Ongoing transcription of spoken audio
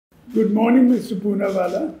Good morning, Mr.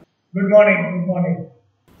 Poonawala. Good morning. Good morning.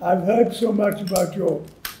 I've heard so much about your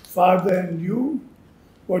father and you,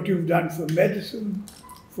 what you've done for medicine,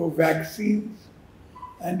 for vaccines,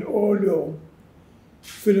 and all your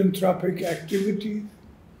philanthropic activities.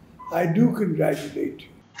 I do congratulate you.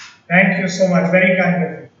 Thank you so much. Very kind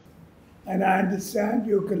of you. And I understand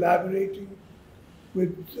you're collaborating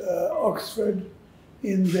with Oxford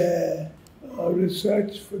in their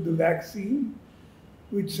research for the vaccine,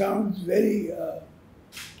 which sounds very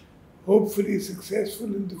hopefully successful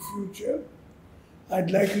in the future.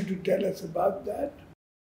 I'd like you to tell us about that.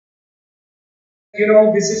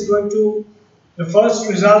 This is the first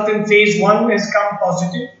result in phase 1 has come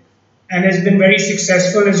positive and has been very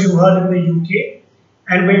successful, as you heard, in the UK.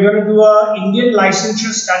 And we're going to do an Indian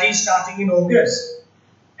licensure study starting in August.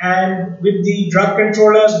 And with the drug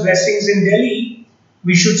controller's blessings in Delhi,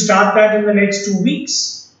 we should start that in the next 2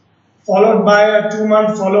 weeks, followed by a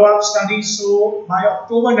 2-month follow-up study. So by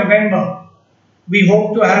October, November, we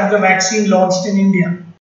hope to have the vaccine launched in India.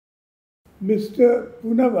 Mr.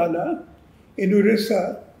 Poonawala, in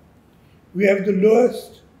Odisha, we have the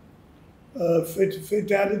lowest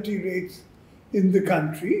fatality rates in the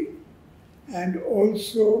country and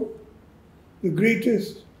also the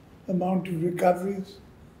greatest amount of recoveries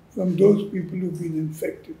from those people who've been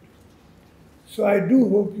infected. So I do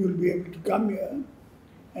hope you'll be able to come here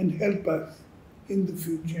and help us in the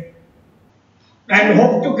future. And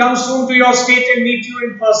hope to come soon to your state and meet you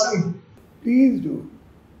in person. Please do.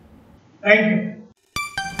 Thank you.